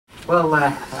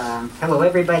Hello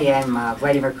everybody. I'm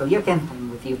Vladimir Kulyukin. I'm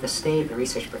with you at the State, the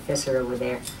research professor over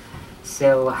there.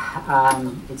 So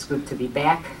it's good to be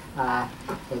back at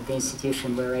the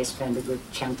institution where I spent a good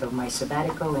chunk of my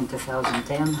sabbatical in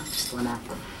 2010. Just want to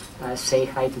say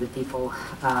hi to the people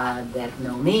that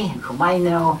know me and whom I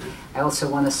know. I also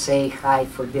want to say hi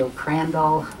for Bill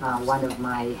Crandall, one of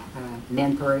my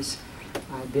mentors.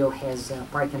 Bill has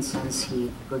Parkinson's.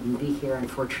 He couldn't be here,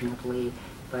 unfortunately,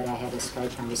 but I had a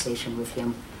Skype conversation with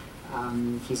him.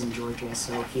 He's in Georgia,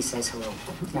 so he says hello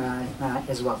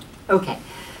as well. Okay,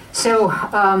 so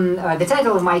the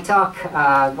title of my talk,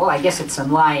 well, I guess it's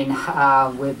in line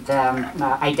with,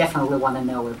 I definitely want to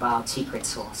know about secret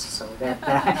sauce, so that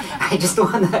I just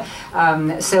want to,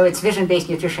 so it's vision-based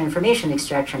nutrition information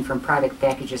extraction from product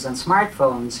packages on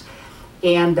smartphones.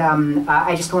 And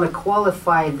I just want to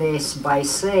qualify this by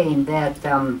saying that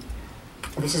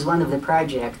this is one of the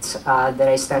projects that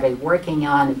I started working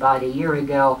on about a year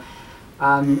ago,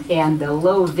 and the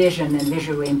low vision and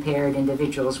visually impaired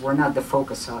individuals were not the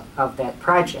focus of that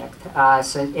project.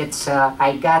 So it's,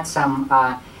 I got some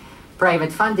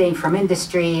private funding from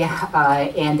industry,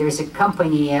 and there's a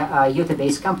company,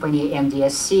 Utah-based company,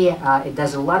 MDSC. It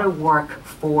does a lot of work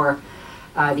for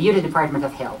the Utah Department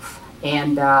of Health.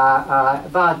 And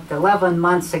about 11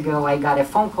 months ago, I got a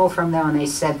phone call from them, and they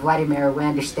said, Vladimir, we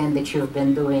understand that you've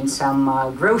been doing some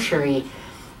grocery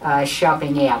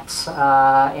shopping apps.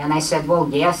 And I said, well,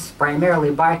 yes,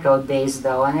 primarily barcode-based,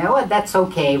 though. And well, that's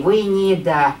okay. We need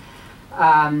a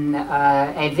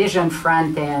vision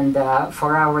front end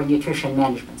for our nutrition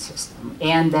management system.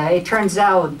 And it turns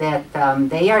out that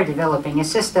they are developing a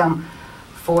system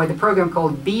for the program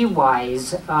called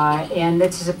BeWise, and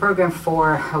this is a program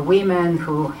for women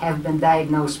who have been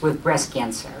diagnosed with breast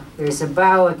cancer. There's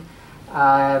about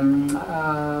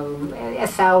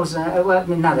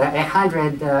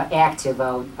 100 active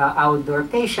outdoor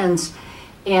patients,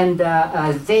 and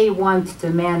they want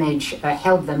to manage,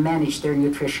 help them manage their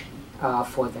nutrition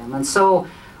for them. And so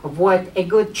what a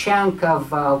good chunk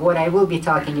of what I will be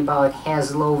talking about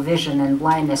has low vision and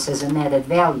blindness as an added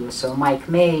value. So Mike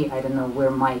May, I don't know where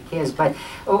Mike is, but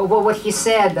what he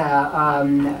said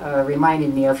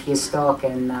reminded me of his talk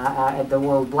at the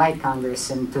World Blight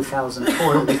Congress in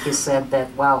 2004, where he said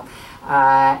that, well,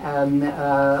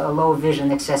 low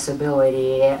vision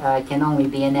accessibility can only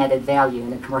be an added value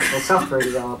in a commercial software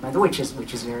development, which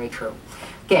is very true.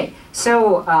 Okay,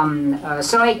 so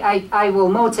I will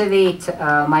motivate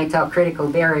my top critical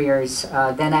barriers.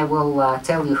 Then I will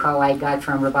tell you how I got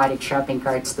from robotic shopping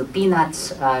carts to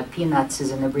Peanuts. Peanuts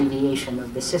is an abbreviation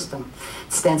of the system.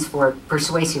 It stands for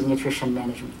Persuasive Nutrition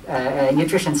Management,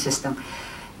 Nutrition System.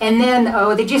 And then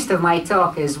the gist of my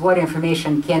talk is what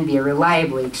information can be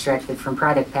reliably extracted from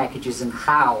product packages and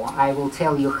how. I will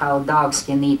tell you how dogs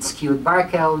can eat skewed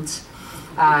barcodes,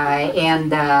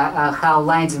 and how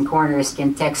lines and corners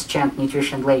can text chunk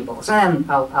nutrition labels. And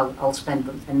I'll spend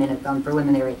a minute on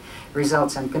preliminary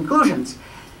results and conclusions.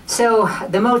 So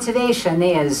the motivation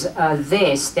is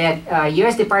that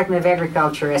U.S. Department of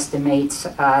Agriculture estimates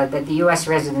that the U.S.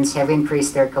 residents have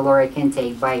increased their caloric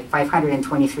intake by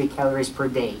 523 calories per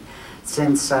day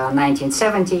since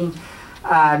 1970.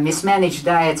 Mismanaged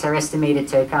diets are estimated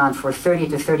to account for 30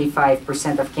 to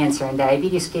 35% of cancer and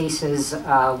diabetes cases.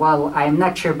 Well, I'm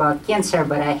not sure about cancer,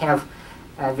 but I have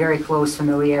a very close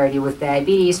familiarity with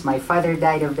diabetes. My father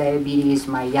died of diabetes.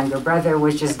 My younger brother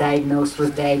was just diagnosed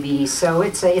with diabetes. So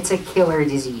it's a killer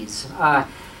disease.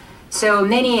 So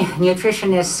many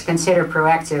nutritionists consider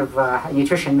proactive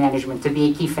nutrition management to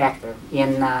be a key factor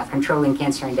in controlling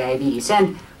cancer and diabetes.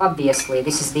 And obviously,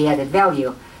 this is the added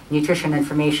value. Nutrition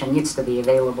information needs to be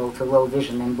available to low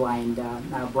vision and blind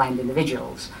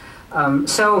individuals.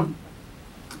 So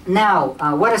now,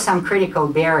 what are some critical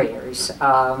barriers?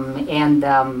 So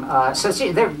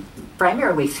there are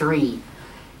primarily three,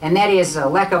 and that is a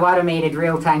lack of automated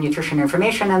real-time nutrition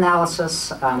information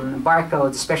analysis.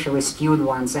 Barcodes, especially skewed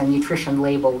ones, and nutrition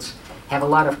labels have a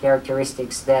lot of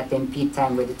characteristics that impede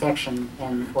timely detection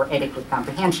or adequate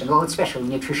comprehension, well, especially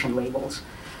nutrition labels.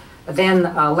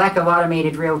 Then lack of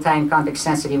automated real-time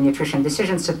context-sensitive nutrition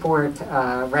decision support.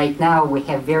 Right now, we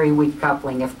have very weak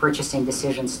coupling of purchasing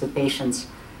decisions to patients'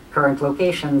 current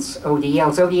locations,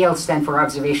 ODLs. ODLs stand for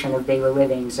Observation of Daily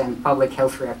Livings and Public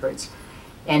Health Records.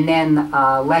 And then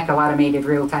lack of automated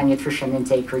real-time nutrition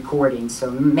intake recording. So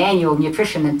manual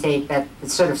nutrition intake, that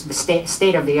is sort of the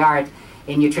state-of-the-art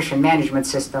in nutrition management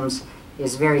systems,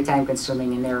 is very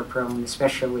time-consuming and error-prone,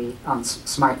 especially on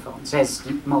smartphones, as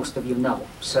most of you know.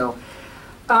 So,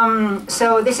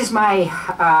 so this is my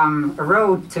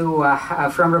road to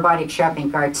from robotic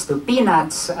shopping carts to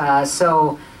Peanuts.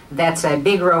 So that's a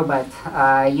big robot.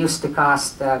 Used to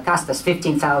cost us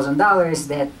 $15,000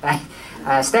 that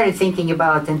I started thinking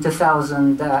about in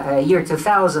year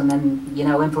 2000, and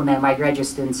implemented my graduate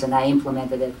students, and I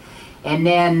implemented it. And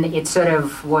then it sort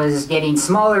of was getting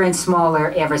smaller and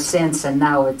smaller ever since, and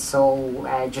now it's all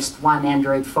just one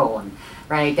Android phone,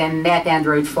 right? And that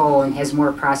Android phone has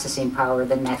more processing power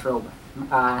than that robot.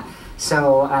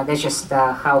 So that's just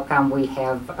how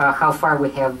far we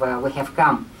have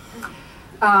come.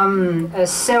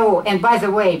 And by the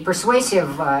way,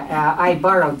 persuasive, I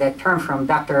borrowed that term from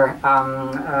Dr.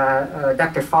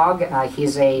 Fogg.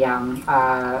 He's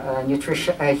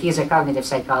he's a cognitive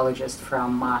psychologist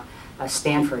from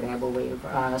Stanford, I believe.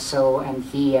 And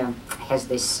he has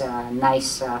this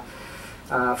nice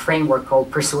framework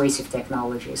called persuasive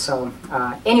technology. So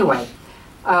anyway,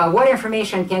 what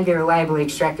information can be reliably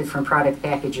extracted from product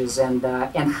packages, and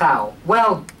how?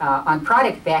 Well, on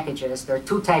product packages, there are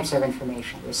two types of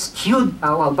information. There's skewed,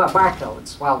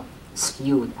 barcodes. Well,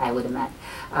 skewed, I would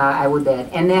add.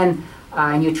 And then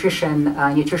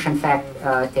nutrition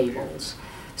fact tables.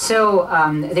 So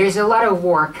there's a lot of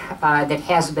work that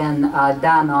has been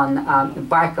done on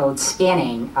barcode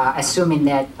scanning, assuming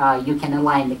that you can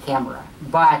align the camera.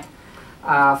 But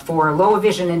for low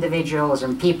vision individuals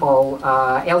and people,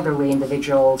 elderly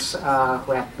individuals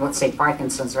who have, let's say,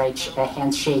 Parkinson's, right,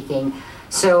 hands shaking.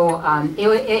 So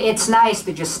it's nice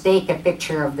to just take a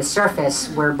picture of the surface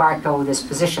where barcode is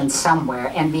positioned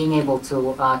somewhere and being able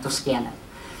to scan it.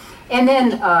 And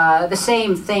then the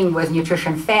same thing with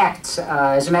nutrition facts.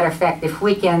 As a matter of fact, if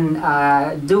we can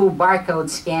do barcode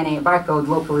scanning, barcode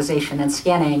localization and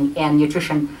scanning, and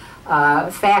nutrition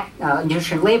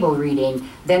nutrition label reading,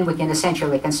 then we can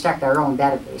essentially construct our own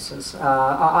databases,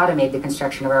 automate the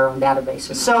construction of our own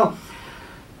databases. So,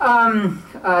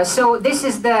 so this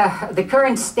is the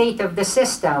current state of the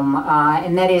system,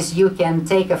 and that is you can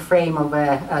take a frame of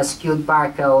a skewed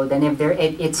barcode, and if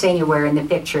it's anywhere in the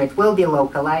picture, it will be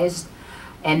localized.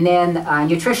 And then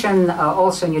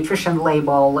also nutrition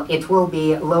label, it will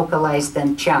be localized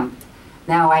and chunked.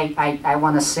 Now, I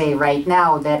want to say right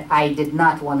now that I did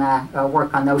not want to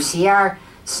work on OCR.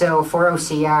 So for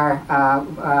OCR,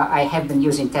 I have been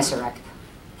using Tesseract.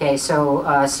 Okay,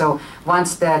 so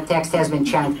once the text has been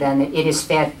chunked, then it is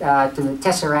fed to the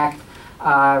Tesseract,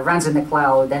 runs in the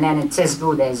cloud, and then it's as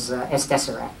good as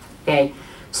Tesseract. Okay,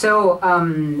 so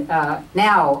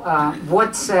now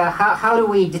how do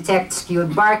we detect skewed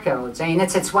barcodes? I mean,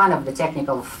 it's one of the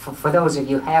technical, for those of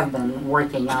you who have been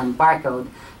working on barcode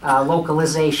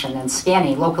localization and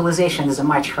scanning. Localization is a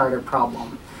much harder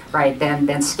problem, right,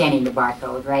 than scanning the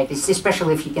barcode, right?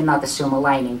 Especially if you cannot assume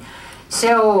aligning.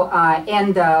 So,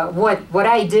 what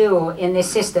I do in this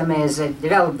system is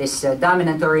develop this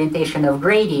dominant orientation of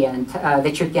gradient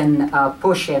that you can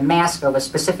push a mask of a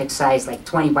specific size, like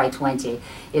 20 by 20,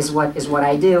 is what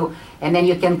I do. And then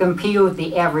you can compute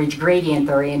the average gradient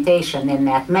orientation in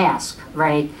that mask,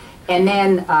 right? And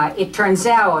then it turns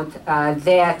out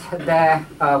that the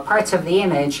parts of the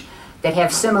image that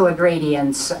have similar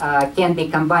gradients can be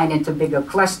combined into bigger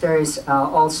clusters,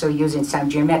 also using some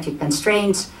geometric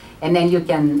constraints. And then you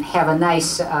can have a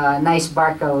nice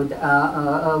barcode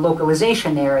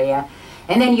localization area.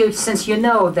 And then since you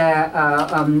know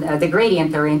the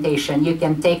gradient orientation, you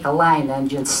can take a line and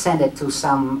just send it to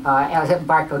some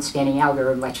barcode scanning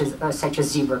algorithm, such as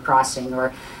zebra crossing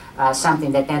or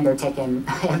something that Endertekken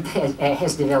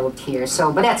has developed here.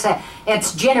 So, but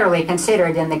it's generally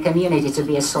considered in the community to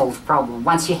be a solved problem.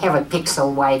 Once you have a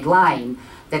pixel-wide line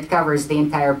that covers the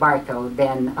entire barcode,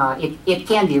 then it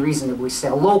can be reasonably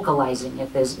solved. Localizing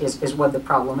it is what the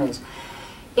problem is.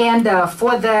 And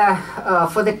for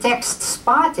the text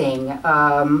spotting,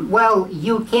 well,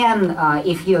 you can,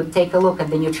 if you take a look at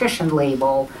the nutrition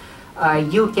label,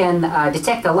 you can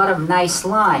detect a lot of nice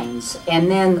lines. And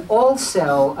then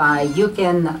also, you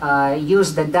can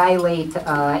use the dilate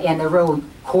and erode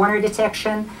corner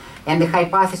detection. And the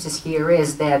hypothesis here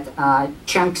is that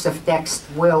chunks of text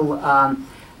will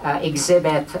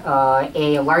exhibit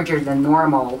a larger than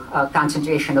normal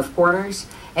concentration of corners.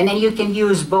 And then you can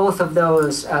use both of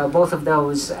those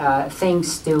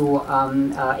things to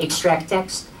extract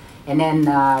text, and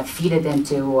then feed it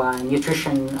into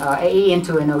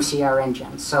into an OCR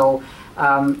engine. So,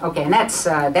 okay, and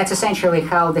that's essentially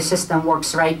how the system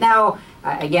works right now.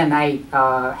 Again, I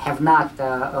have not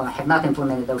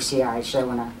implemented OCR, so I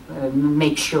want to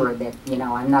make sure that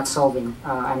I'm not solving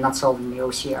the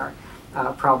OCR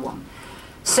problem.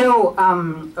 So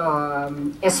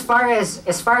as far as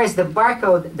the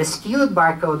barcode, the skewed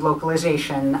barcode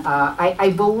localization, I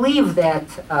believe that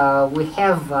we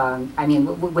have,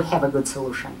 we have a good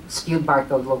solution, skewed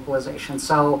barcode localization.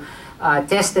 So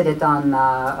tested it on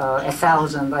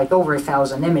 1,000, like over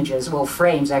 1,000 images, well,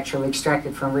 frames actually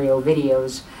extracted from real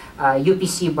videos,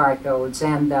 UPC barcodes,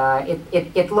 and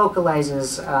it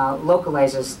localizes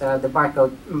the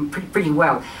barcode pretty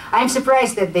well. I'm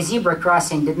surprised that the zebra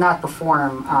crossing did not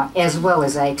perform as well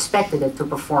as I expected it to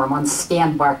perform on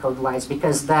scanned barcode lines,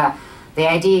 because the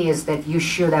idea is that you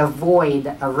should avoid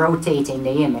rotating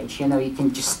the image. You know, you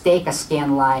can just take a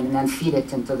scan line and then feed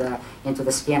it into the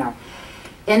scanner.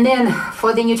 And then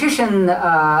for the nutrition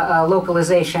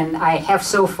localization, I have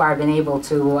so far been able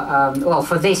to, well,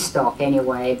 for this talk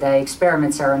anyway, the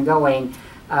experiments are ongoing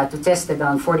to test it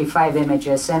on 45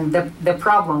 images. And the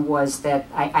problem was that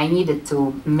I needed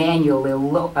to manually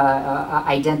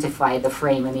identify the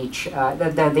frame in each,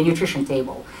 the nutrition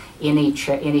table in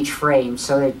each frame,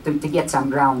 so that to get some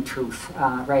ground truth,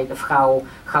 right, of how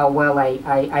well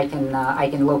I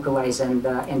can localize and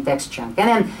text chunk. And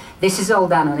then this is all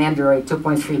done on Android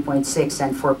 2.3.6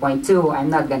 and 4.2. I'm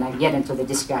not gonna get into the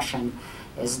discussion,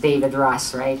 as David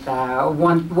Ross, right,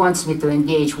 wants me to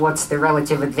engage what's the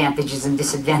relative advantages and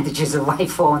disadvantages of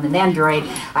iPhone and Android.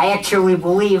 I actually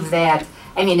believe that,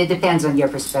 I mean, it depends on your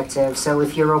perspective. So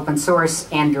if you're open source,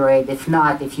 Android. If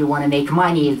not, if you want to make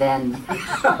money, then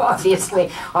obviously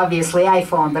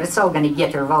iPhone. But it's all going to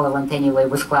get irrelevant anyway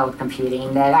with cloud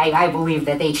computing. I believe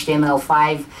that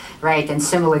HTML5, right, and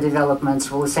similar developments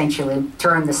will essentially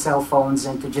turn the cell phones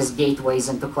into just gateways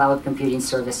into cloud computing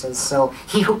services. So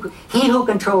he who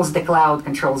controls the cloud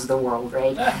controls the world,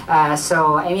 right?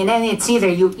 So I mean, and it's either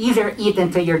you eat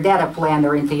into your data plan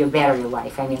or into your battery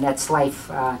life. I mean, that's life.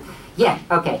 Yeah,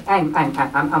 okay, I'm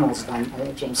almost done,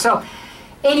 James. So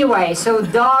anyway, so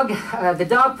the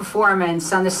dog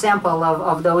performance on the sample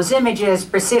of those images,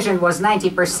 precision was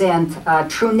 90%,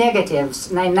 true negatives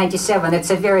 97. It's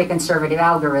a very conservative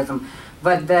algorithm,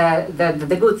 but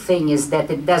the good thing is that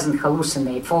it doesn't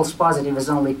hallucinate. False positive is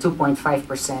only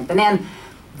 2.5%. And then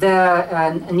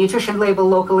the nutrition label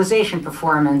localization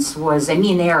performance was, a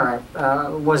mean error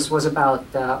was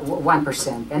about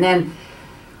 1%. And then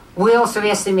we also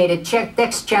estimated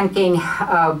text chunking,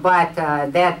 but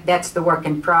that's the work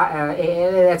in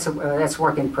that's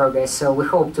work in progress. So we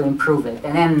hope to improve it.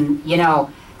 And then, you know,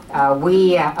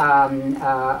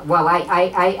 well,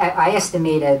 I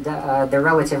estimated the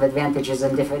relative advantages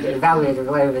and evaluated the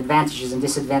relative advantages and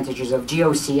disadvantages of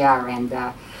GOCR and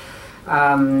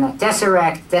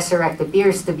Tesseract. Tesseract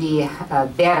appears to be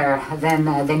better than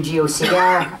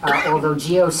GOCR, although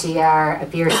GOCR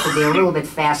appears to be a little bit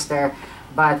faster.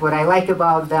 But what I like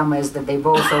about them is that they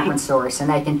both open source, and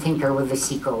I can tinker with the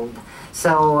C code.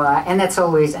 So and that's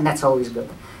always good.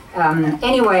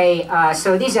 Anyway,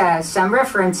 so these are some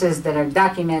references that are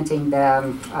documenting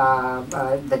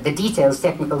the details,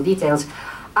 technical details.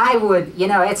 I would, you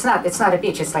know, it's not a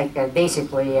pitch. It's like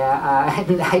basically,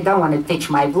 I don't want to pitch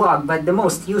my blog, but the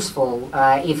most useful,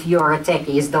 if you're a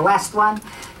techie, is the last one,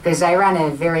 because I run a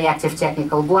very active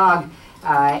technical blog.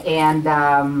 And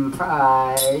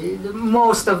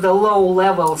most of the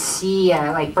low-level C,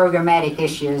 like programmatic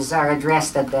issues, are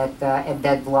addressed at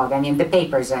that blog. I mean, the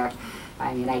papers are,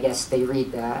 I mean, I guess they're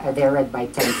read by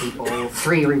 10 people,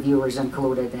 3 reviewers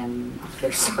included, and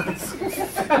there's sort of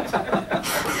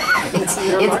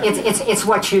it's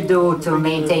what you do to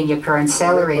maintain your current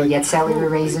salary and get salary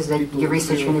raises at your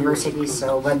research universities.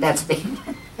 So, but that's the.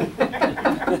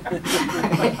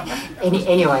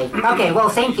 Anyway, okay, well,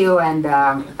 thank you, and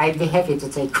I'd be happy to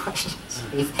take questions,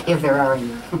 if there are any.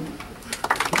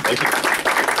 Thank you.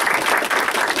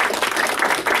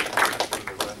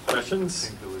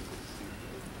 Questions?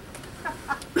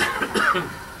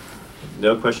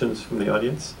 No questions from the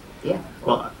audience? Yeah.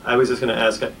 Well, I was just going to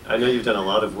ask, I know you've done a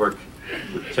lot of work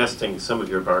with testing some of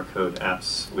your barcode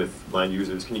apps with blind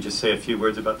users. Can you just say a few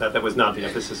words about that? That was not the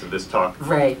emphasis of this talk.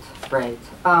 Right, right.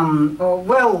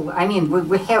 Well, I mean,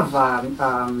 we have,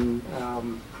 I'm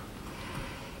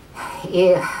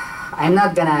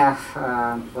not gonna,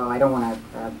 well, I don't want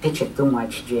to pitch it too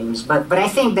much, James, but I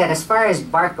think that as far as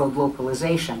barcode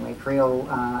localization, like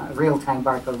real-time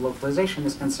barcode localization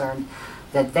is concerned,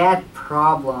 that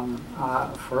problem,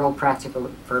 for all practical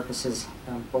purposes,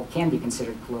 well, can be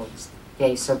considered closed.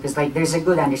 Okay, so because like there's a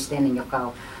good understanding of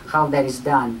how that is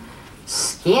done.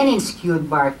 Scanning skewed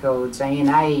barcodes, I mean,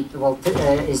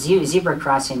 zebra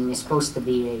crossing is supposed to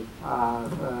be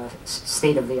a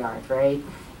state of the art, right?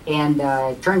 And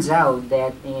it turns out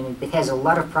that it has a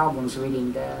lot of problems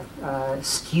reading the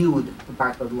skewed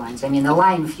barcode lines. I mean,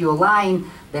 if you align,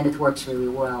 then it works really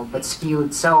well, but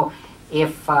skewed. So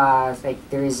if like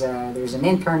there's an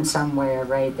intern somewhere,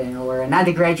 right, or an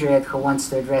undergraduate who wants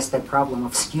to address that problem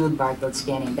of skewed barcode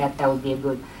scanning, that would be a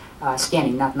good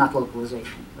scanning, not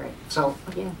localization, right? So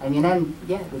yeah, I mean, and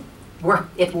yeah,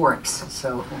 it works.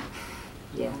 So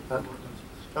yeah,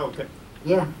 Oh, okay.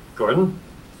 yeah. Gordon?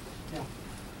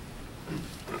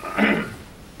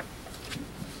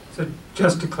 So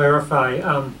just to clarify,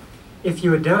 if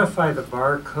you identify the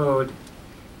barcode,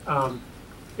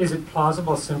 is it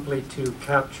plausible simply to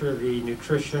capture the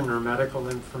nutrition or medical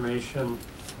information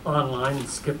online and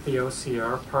skip the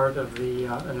OCR part of the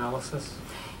analysis?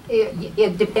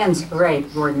 It depends, right,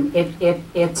 Gordon.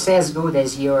 It's as good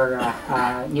as your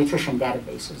nutrition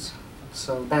databases.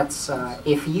 So that's,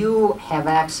 if you have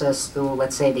access to,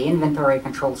 let's say, the inventory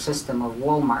control system of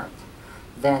Walmart,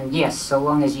 then yes, so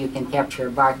long as you can capture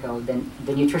a barcode, then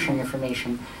the nutrition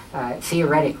information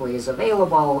theoretically is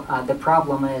available. The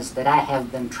problem is that I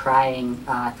have been trying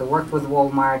to work with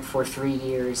Walmart for 3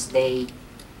 years. They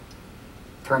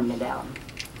turned me down.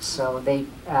 So they,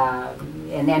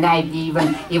 and then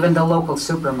even the local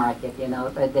supermarket, you know,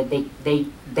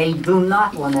 they do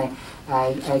not want to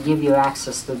give you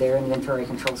access to their inventory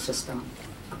control system.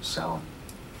 So.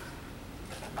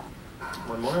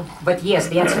 One more? But yes,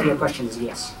 the answer to your question is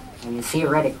yes. I mean,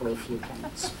 theoretically, if you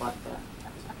can spot that.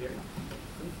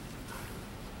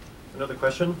 Another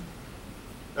question?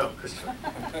 Oh, Christopher.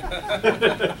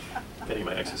 Getting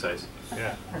my exercise.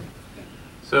 Yeah.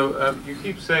 So you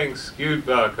keep saying skewed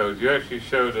barcodes. You actually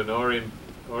showed an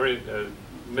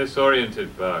misoriented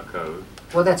barcode.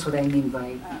 Well, that's what I mean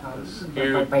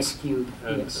by skewed.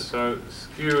 And yes. so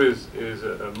skew is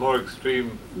a more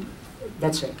extreme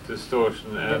That's right.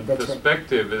 distortion, and That's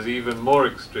perspective is even more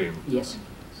extreme. Yes.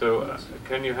 So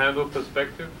can you handle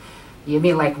perspective? You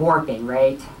mean like warping,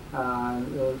 right?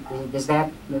 Does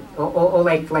that?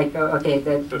 Like okay,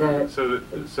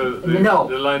 no.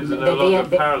 The lines are no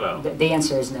longer parallel. The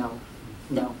answer is no,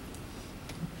 no.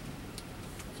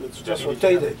 So it's just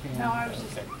rotated. No, I was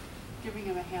just giving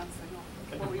him a hand signal.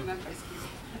 What we meant by skew.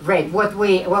 Right.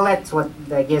 That's what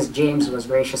I guess James was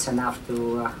gracious enough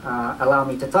to allow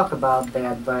me to talk about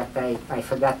that, but I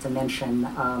forgot to mention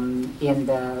in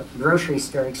the grocery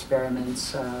store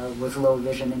experiments with low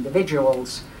vision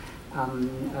individuals,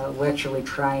 we're actually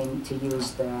trying to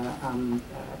use the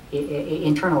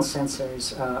internal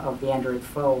sensors of the Android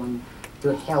phone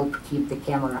to help keep the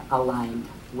camera aligned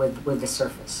with the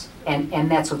surface.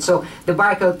 And that's what, so the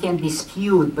barcode can be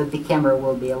skewed, but the camera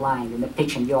will be aligned in the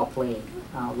pitch and yaw plane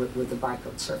with the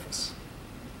barcode surface.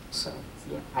 So,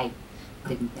 yeah, I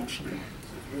didn't mention that.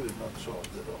 It's really not solved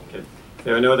at all. Okay. If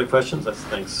there are no other questions, let's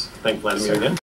thank Vladimir again.